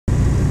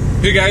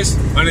Hey guys,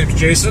 my name is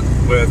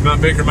Jason with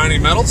Mount Baker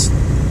Mining Metals,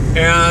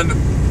 and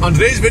on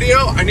today's video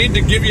I need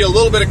to give you a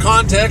little bit of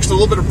context, a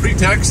little bit of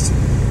pretext.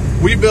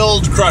 We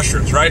build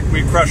crushers, right?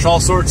 We crush all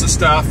sorts of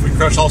stuff. We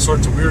crush all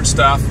sorts of weird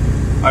stuff.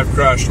 I've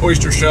crushed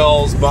oyster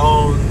shells,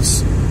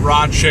 bones,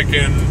 raw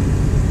chicken,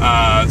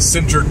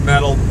 sintered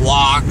metal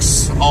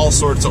blocks, all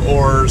sorts of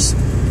ores.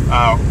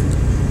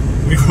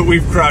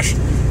 We've crushed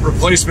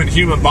replacement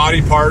human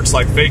body parts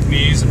like fake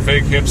knees and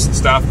fake hips and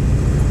stuff.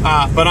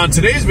 But on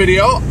today's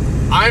video,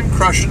 I'm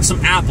crushing some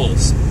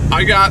apples.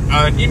 I got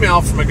an email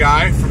from a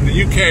guy from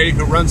the UK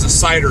who runs a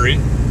cidery,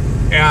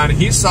 and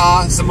he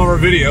saw some of our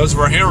videos of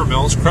our hammer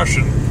mills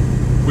crushing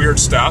weird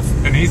stuff,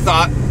 and he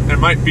thought there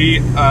might be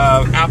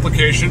an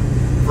application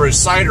for his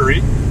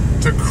cidery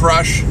to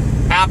crush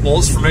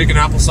apples for making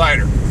apple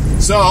cider.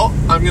 So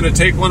I'm going to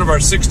take one of our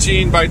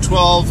 16 by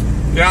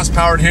 12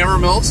 gas-powered hammer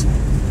mills,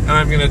 and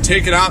I'm going to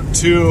take it out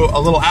to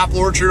a little apple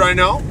orchard I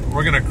know.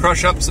 We're going to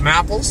crush up some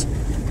apples,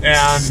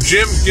 and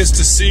Jim gets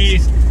to see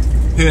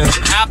his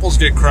apples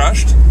get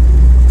crushed,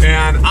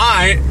 and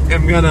I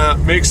am gonna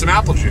make some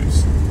apple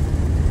juice.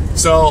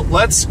 So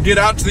let's get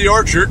out to the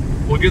orchard.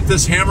 We'll get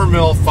this hammer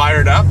mill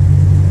fired up,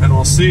 and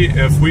we'll see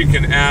if we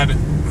can add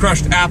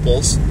crushed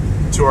apples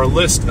to our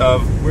list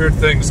of weird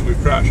things that we've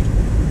crushed.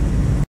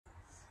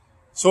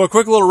 So a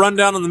quick little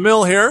rundown on the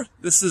mill here.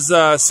 This is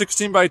a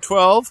 16 by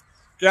 12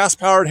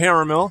 gas-powered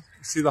hammer mill.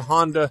 You see the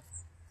Honda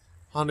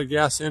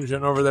gas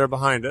engine over there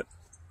behind it.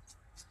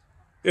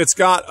 It's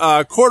got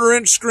a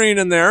 1/4-inch screen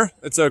in there.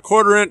 It's a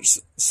 1/4-inch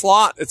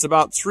slot. It's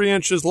about 3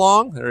 inches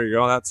long. There you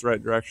go. That's the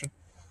right direction.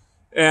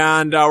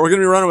 And we're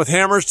going to be running with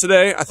hammers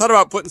today. I thought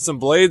about putting some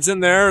blades in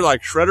there,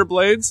 like shredder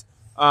blades,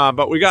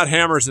 but we got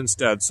hammers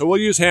instead. So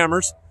we'll use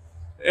hammers.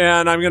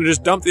 And I'm going to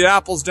just dump the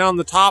apples down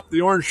the top,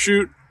 the orange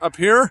chute up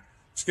here.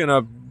 It's going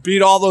to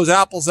beat all those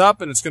apples up,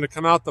 and it's going to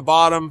come out the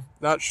bottom,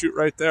 that chute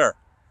right there.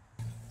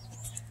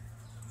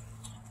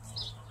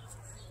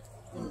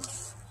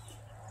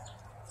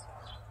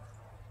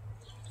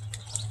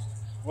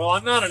 Well,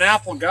 I'm not an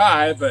apple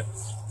guy, but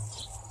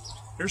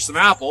here's some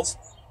apples.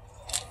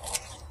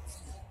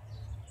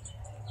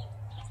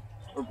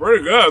 They're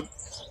pretty good.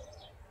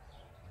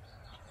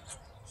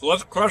 So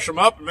let's crush them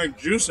up and make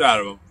juice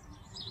out of them.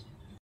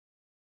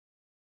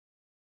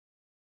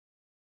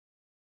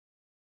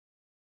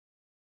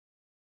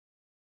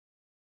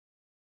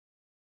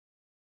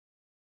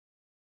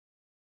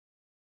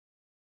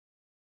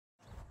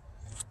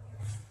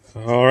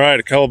 All right,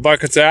 a couple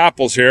buckets of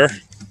apples here.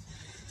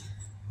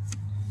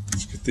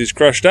 Get these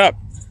crushed up.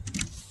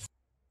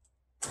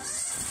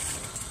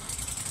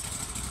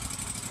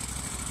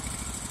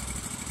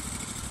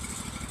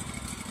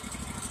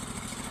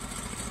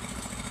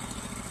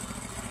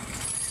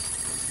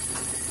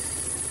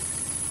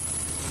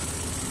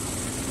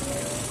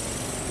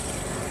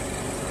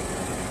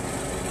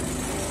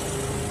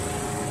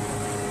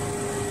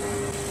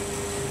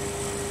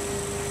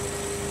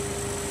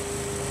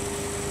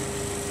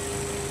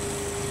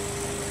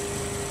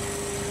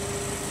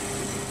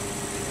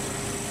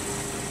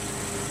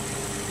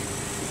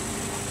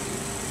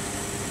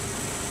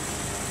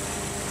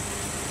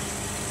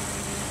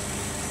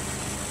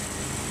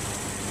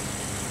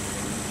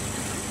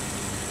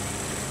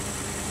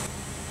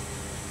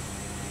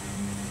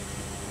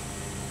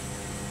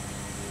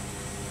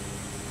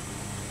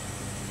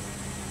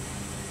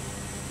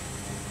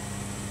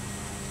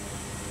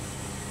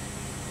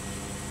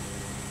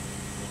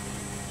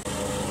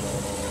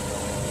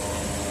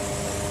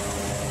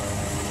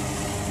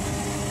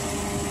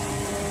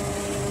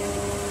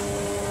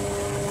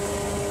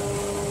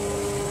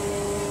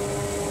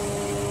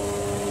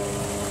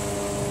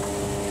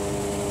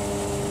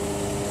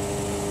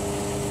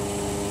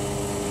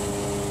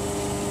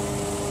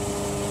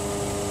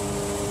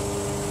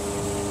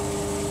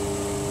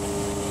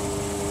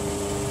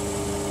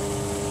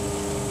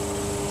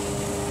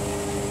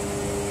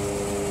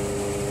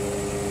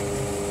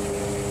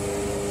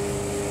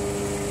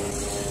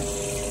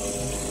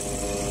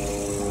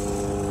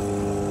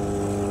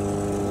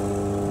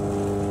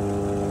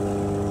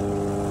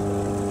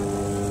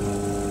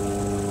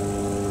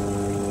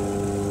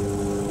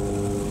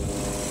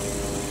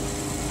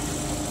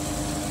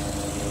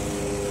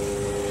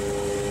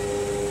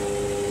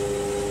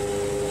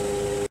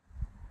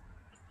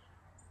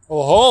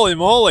 Well, holy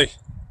moly,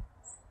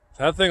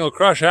 that thing will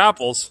crush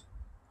apples.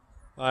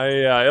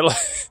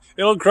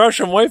 It'll crush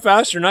them way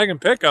faster than I can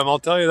pick them, I'll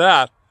tell you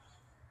that.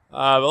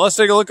 But let's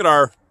take a look at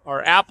our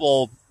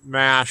apple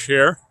mash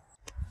here.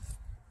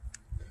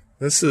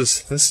 This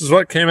is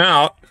what came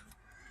out,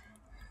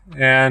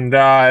 and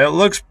it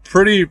looks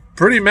pretty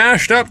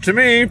mashed up to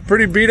me,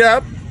 pretty beat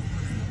up.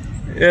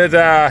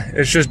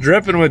 It's just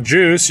dripping with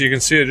juice. You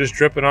can see it just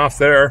dripping off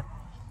there.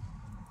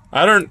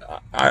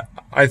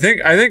 I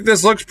think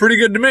this looks pretty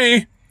good to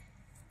me.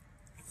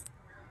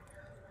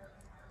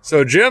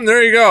 So Jim,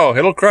 there you go.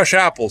 It'll crush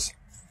apples.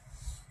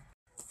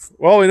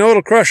 Well, we know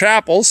it'll crush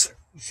apples.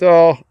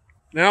 So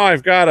now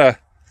I've got a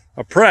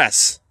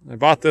press. I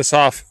bought this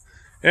off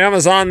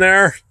Amazon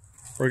there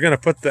We're going to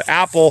put the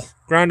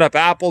ground up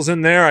apples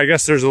in there. I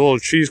guess there's a little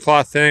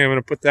cheesecloth thing. I'm going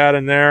to put that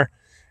in there.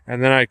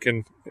 And then I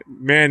can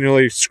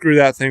manually screw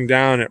that thing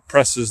down. It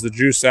presses the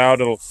juice out.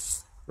 It'll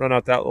run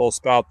out that little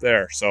spout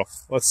there. So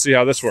let's see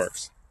how this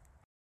works.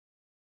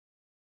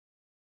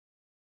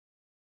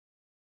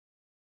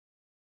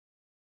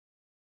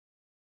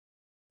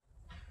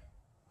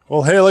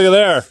 Well, hey, look at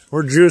there.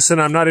 We're juicing.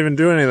 I'm not even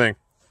doing anything.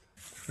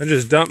 I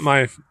just dumped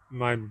my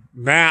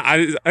mash. I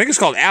think it's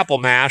called apple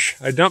mash.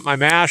 I dumped my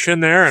mash in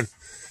there, and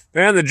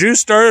man, the juice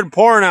started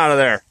pouring out of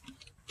there.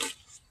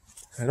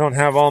 I don't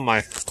have all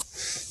my...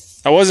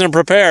 I wasn't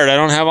prepared. I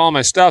don't have all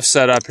my stuff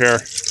set up here.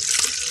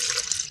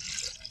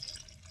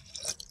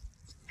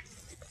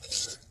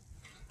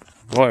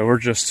 Boy,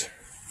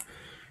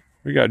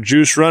 we got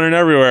juice running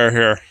everywhere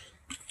here.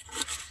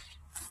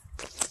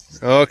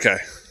 Okay.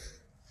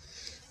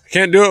 I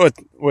can't do it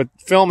with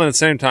filming at the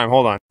same time.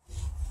 Hold on.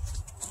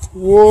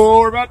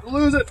 Whoa, we're about to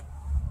lose it.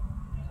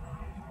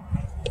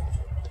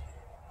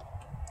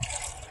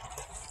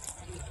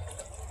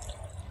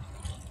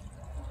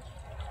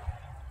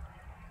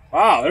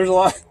 Wow, there's a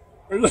lot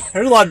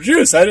of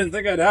juice. I didn't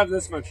think I'd have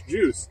this much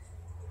juice.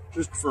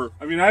 I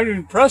haven't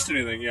even pressed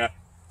anything yet.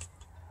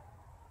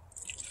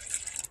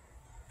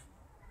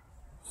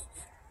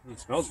 It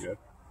smells good.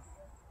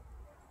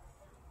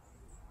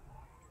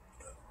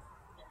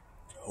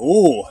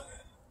 Oh,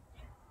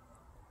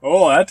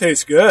 that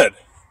tastes good.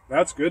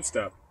 That's good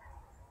stuff.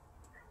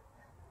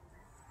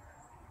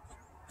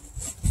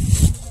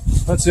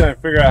 Let's see if I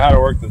can figure out how to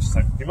work this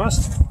thing. You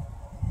must.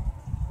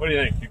 What do you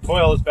think? You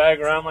coil this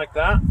bag around like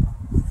that?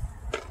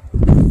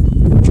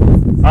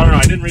 I don't know.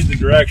 I didn't read the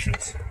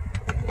directions.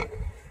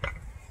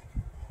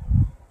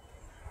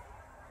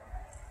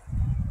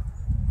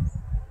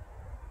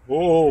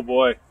 Oh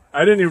boy.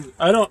 I don't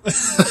I don't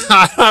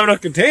have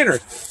enough container.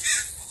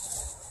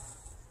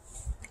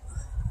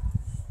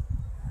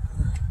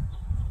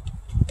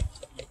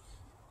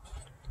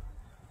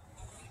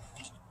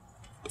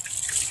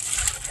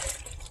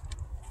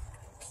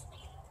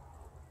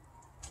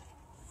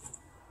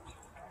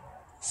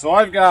 So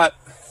I've got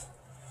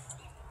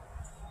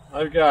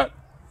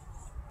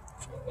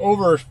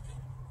over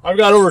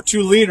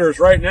 2 liters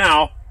right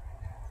now,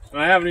 and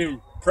I haven't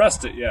even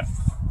pressed it yet.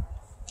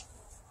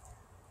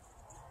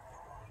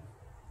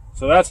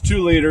 So that's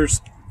 2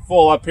 liters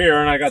full up here,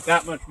 and I got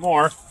that much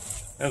more.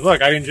 And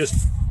look, I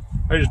just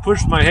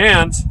push my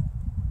hands.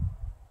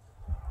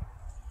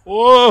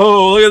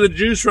 Whoa, look at the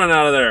juice run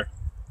out of there.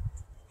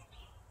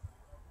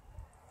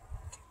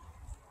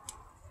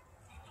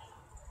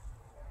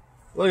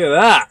 Look at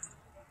that.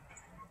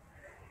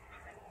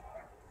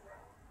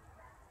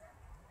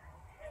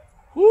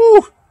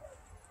 Woo!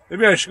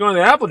 Maybe I should go into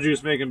the apple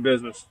juice making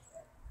business.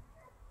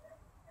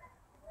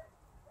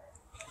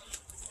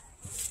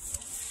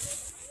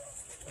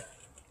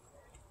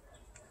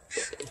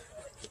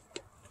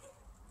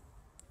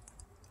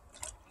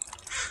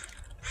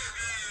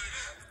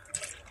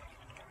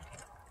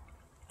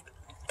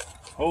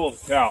 Holy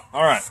cow.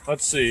 All right,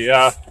 let's see.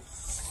 I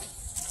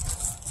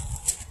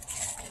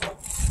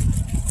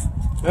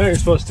think you're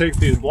supposed to take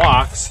these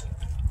blocks.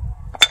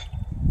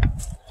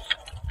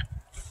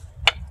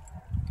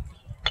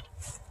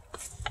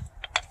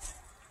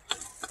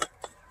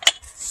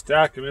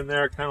 Stack them in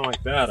there kind of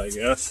like that, I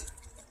guess.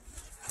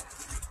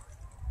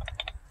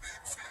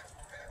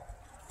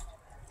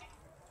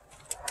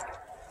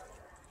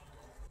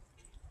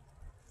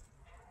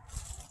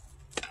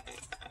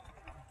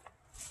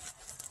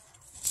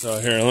 So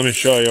here, let me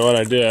show you what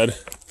I did.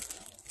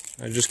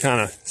 I just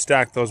kind of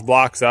stacked those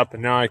blocks up,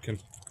 and now I can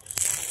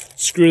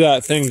screw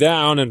that thing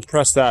down and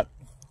press that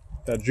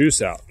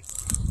juice out.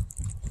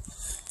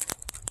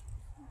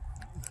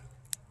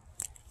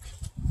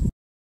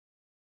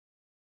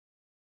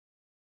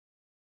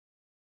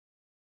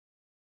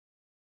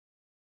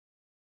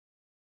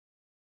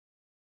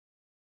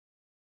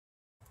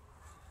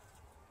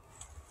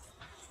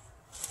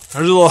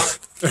 There's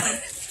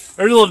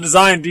a little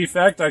design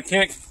defect.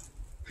 You're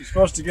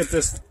supposed to get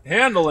this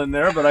handle in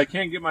there, but I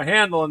can't get my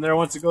handle in there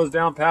once it goes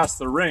down past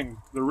the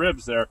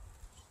ribs there.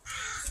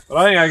 But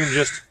I think I can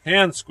just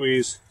hand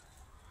squeeze.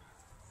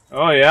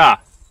 Oh yeah.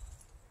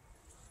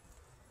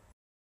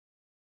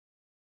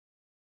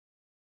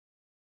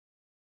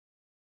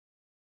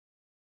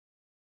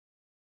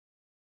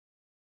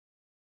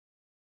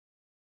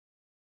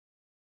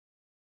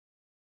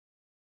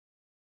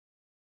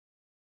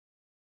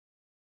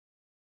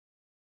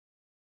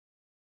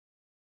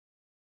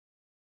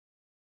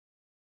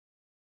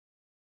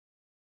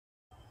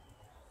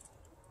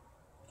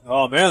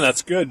 Oh man,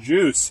 that's good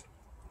juice.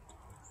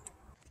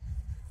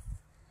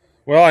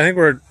 Well, I think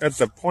we're at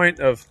the point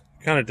of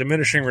kind of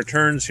diminishing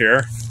returns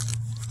here.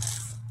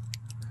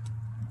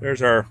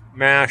 There's our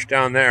mash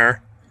down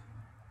there.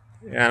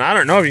 And I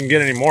don't know if you can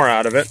get any more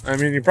out of it. I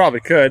mean, you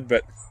probably could,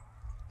 but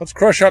let's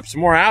crush up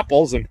some more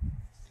apples and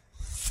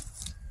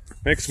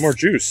make some more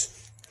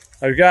juice.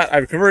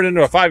 I've converted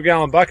into a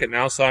 5-gallon bucket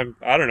now, so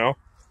I don't know,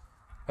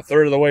 a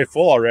third of the way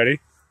full already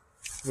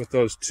with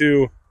those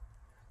two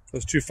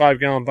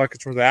 5-gallon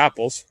buckets worth of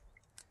apples.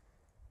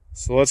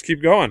 So let's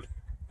keep going.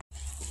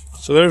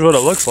 So there's what it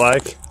looks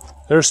like.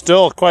 There's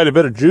still quite a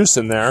bit of juice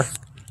in there.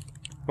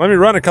 Let me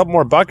run a couple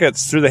more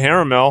buckets through the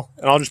hammer mill,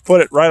 and I'll just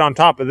put it right on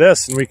top of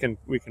this, and we can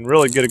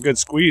really get a good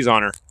squeeze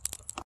on her.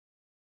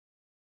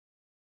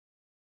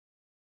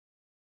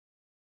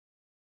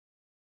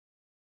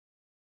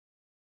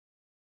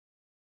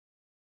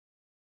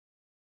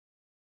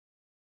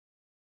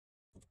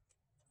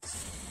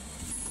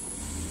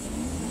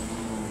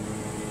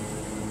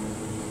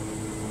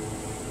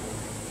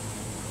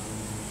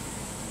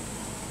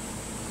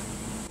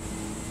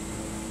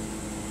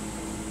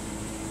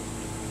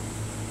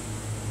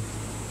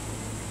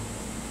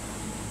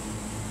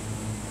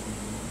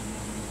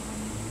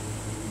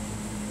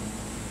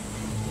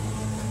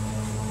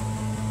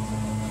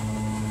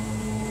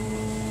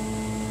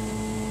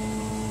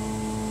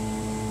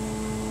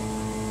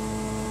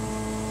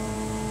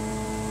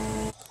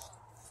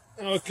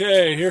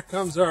 Okay, here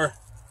comes our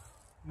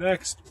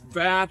next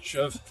batch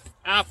of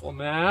apple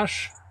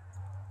mash.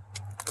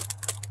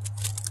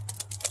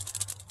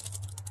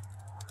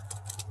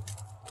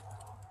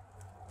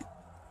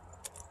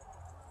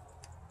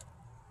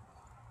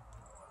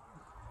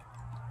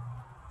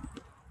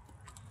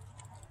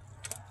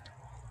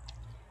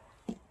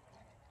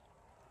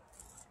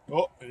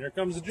 Oh, and here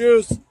comes the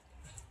juice.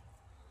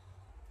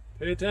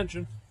 Pay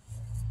attention.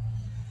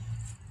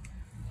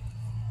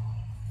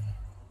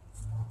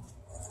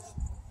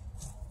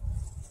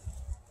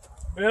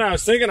 Man, I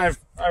was thinking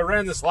I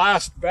ran this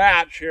last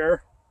batch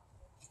here,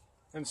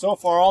 and so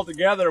far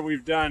altogether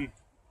we've done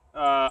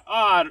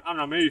I don't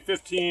know, maybe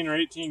 15 or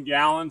 18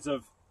 gallons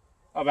of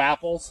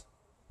apples.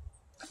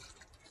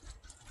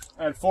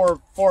 I had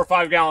four or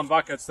 5 gallon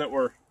buckets that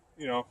were,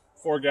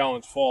 4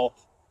 gallons full.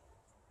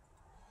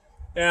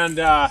 And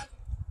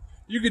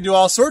you could do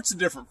all sorts of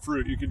different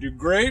fruit. You could do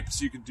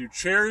grapes, you could do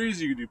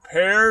cherries, you could do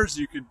pears,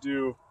 you could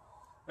do,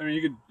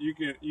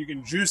 you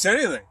can juice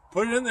anything.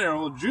 Put it in there and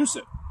we'll juice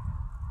it.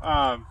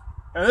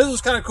 And this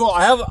was kind of cool.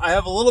 I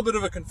have a little bit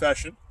of a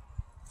confession.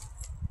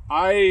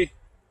 I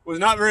was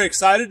not very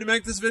excited to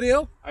make this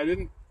video. I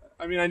knew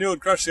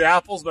it'd crush the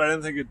apples, but I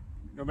didn't think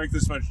it'd make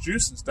this much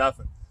juice and stuff.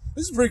 And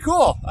this is pretty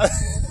cool.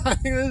 I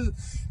think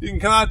you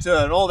can come out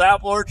to an old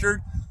apple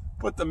orchard,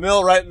 put the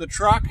mill right in the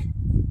truck,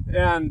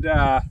 and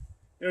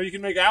you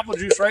can make apple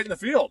juice right in the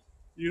field.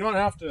 You don't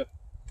have to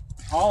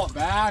haul it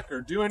back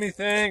or do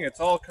anything. It's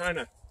all kind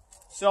of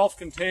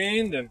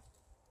self-contained, and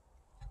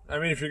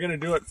if you're going to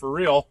do it for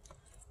real,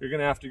 you're going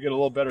to have to get a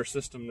little better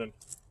system than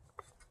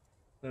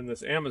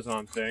this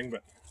Amazon thing.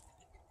 But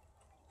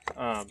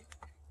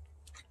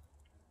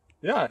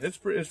yeah, it's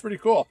pretty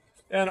cool.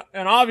 And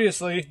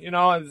obviously,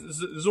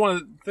 this is one of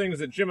the things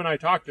that Jim and I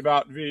talked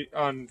about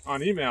on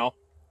email.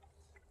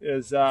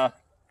 Is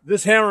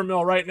this hammer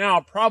mill right now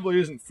probably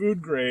isn't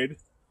food grade.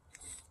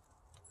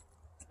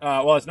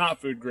 Well, it's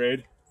not food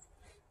grade,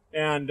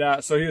 and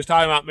so he was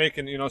talking about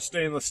making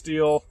stainless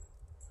steel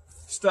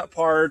step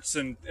parts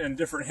and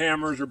different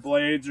hammers or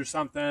blades or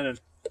something, and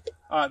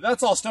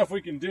that's all stuff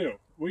we can do.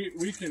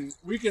 We can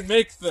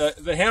make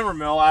the hammer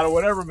mill out of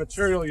whatever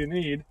material you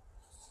need,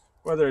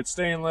 whether it's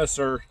stainless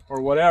or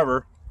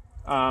whatever.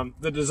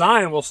 The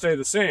design will stay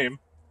the same,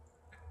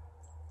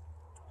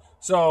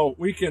 so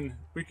we can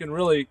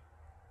really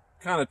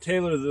kind of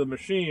tailor the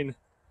machine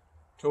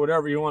to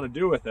whatever you want to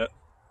do with it.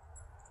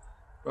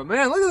 But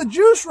man, look at the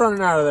juice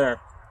running out of there.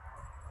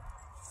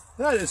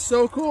 That is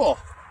so cool.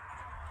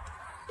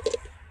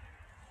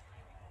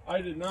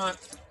 I did not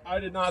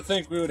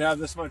think we would have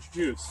this much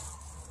juice.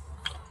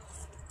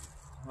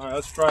 All right,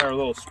 let's try our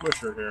little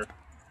squisher here.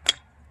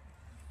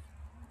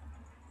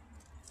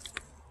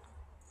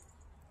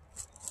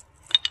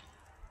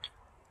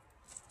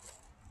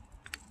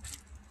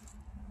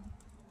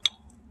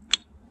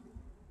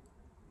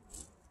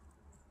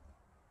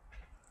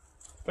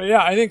 But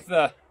yeah, I think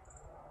the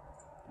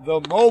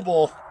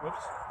mobile,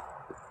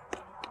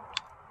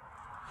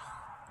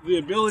 the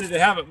ability to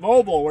have it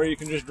mobile where you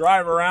can just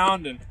drive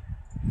around and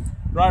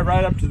drive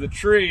right up to the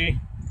tree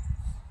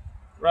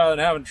rather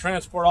than having to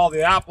transport all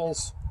the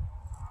apples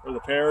or the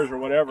pears or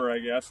whatever, I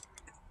guess,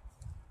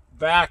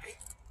 back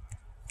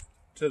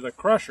to the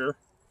crusher.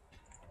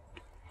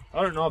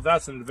 I don't know if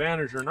that's an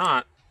advantage or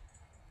not.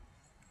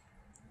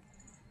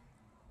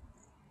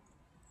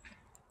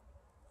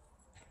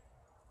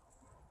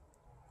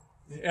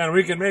 And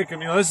we can make them,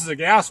 this is a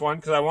gas one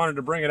because I wanted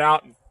to bring it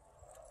out and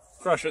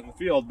crush it in the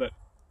field, but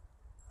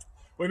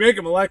we make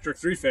them electric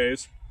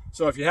 3-phase.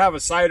 So if you have a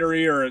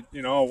cidery or a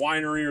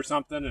winery or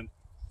something and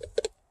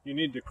you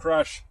need to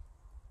crush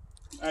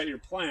at your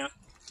plant,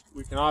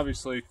 we can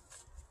obviously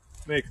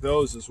make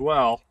those as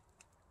well.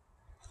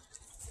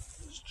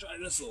 Let's try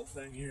this little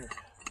thing here.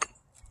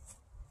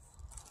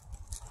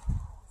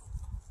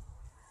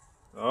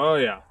 Oh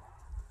yeah.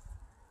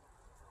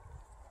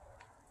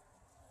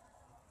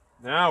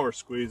 Now we're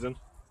squeezing.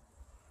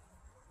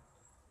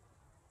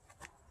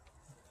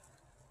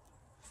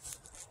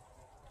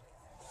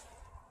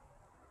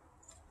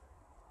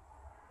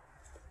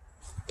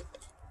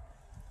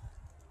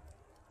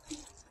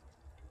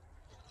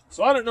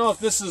 So I don't know if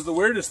this is the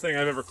weirdest thing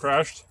I've ever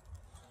crushed.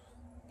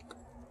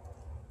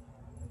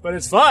 But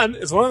it's fun.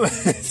 It's one of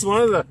the it's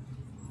one of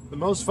the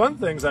most fun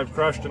things I've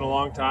crushed in a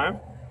long time.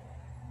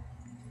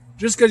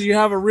 Just because you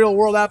have a real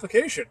world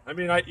application. I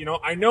mean,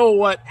 I know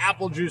what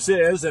apple juice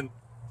is, and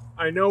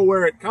I know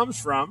where it comes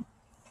from.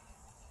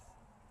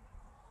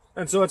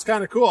 And so it's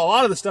kind of cool. A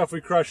lot of the stuff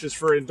we crush is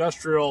for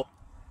industrial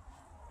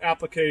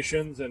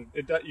applications, and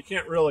you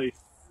can't really,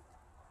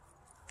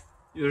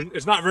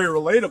 it's not very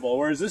relatable.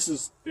 Whereas this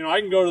is, I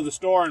can go to the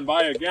store and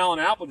buy a gallon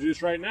of apple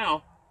juice right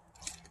now.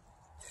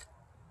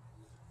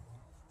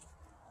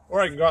 Or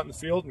I can go out in the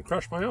field and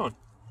crush my own.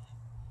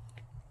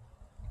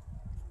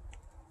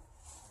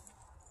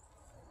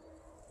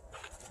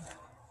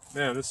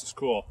 Man, this is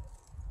cool.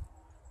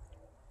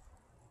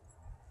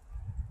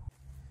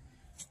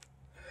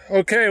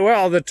 Okay,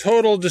 well, the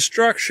total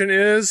destruction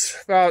is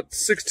about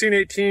 16,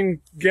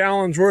 18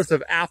 gallons worth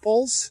of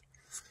apples.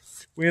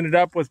 We ended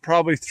up with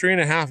probably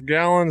 3.5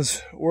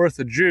 gallons worth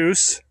of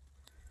juice.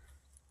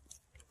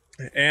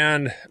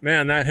 And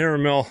man, that hammer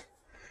mill,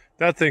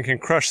 that thing can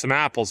crush some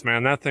apples,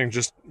 man. That thing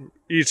just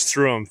eats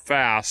through them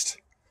fast.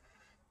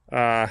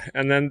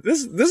 And then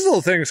this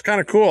little thing is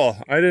kind of cool.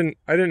 I didn't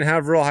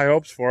have real high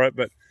hopes for it,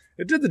 but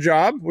it did the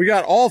job. We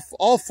got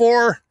all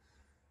 4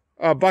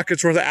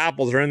 buckets worth of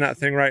apples are in that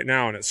thing right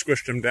now, and it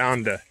squished them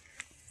down to,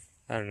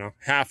 I don't know,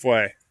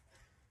 halfway.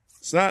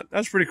 So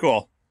that's pretty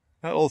cool.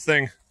 That little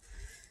thing's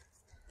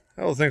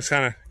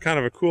kind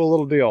of a cool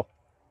little deal.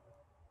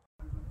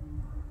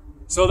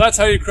 So that's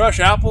how you crush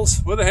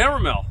apples with a hammer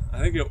mill. I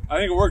think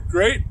it worked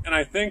great, and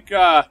I think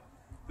that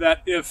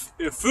if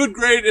food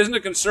grade isn't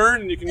a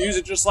concern and you can use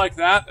it just like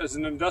that as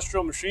an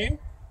industrial machine,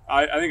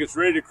 I think it's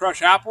ready to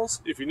crush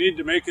apples. If you need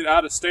to make it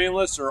out of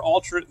stainless or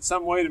alter it in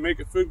some way to make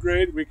it food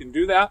grade, we can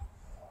do that.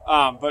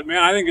 But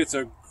man, I think it's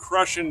a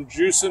crushing,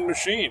 juicing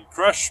machine.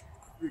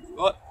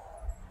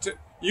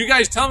 You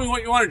guys tell me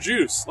what you want to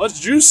juice. Let's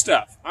juice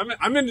stuff.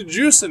 I'm into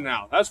juicing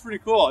now. That's pretty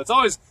cool. It's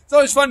always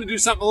fun to do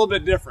something a little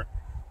bit different.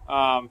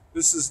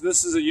 This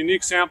is a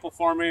unique sample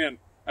for me, and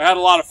I had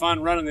a lot of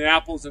fun running the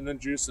apples and then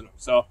juicing them.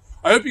 So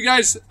I hope you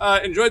guys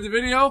enjoyed the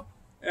video,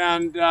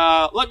 and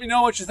let me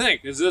know what you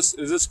think. Is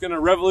this going to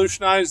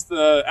revolutionize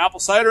the apple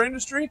cider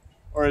industry,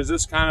 or is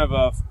this kind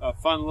of a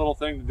fun little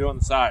thing to do on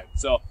the side?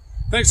 So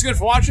thanks again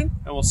for watching,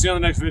 and we'll see you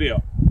on the next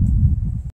video.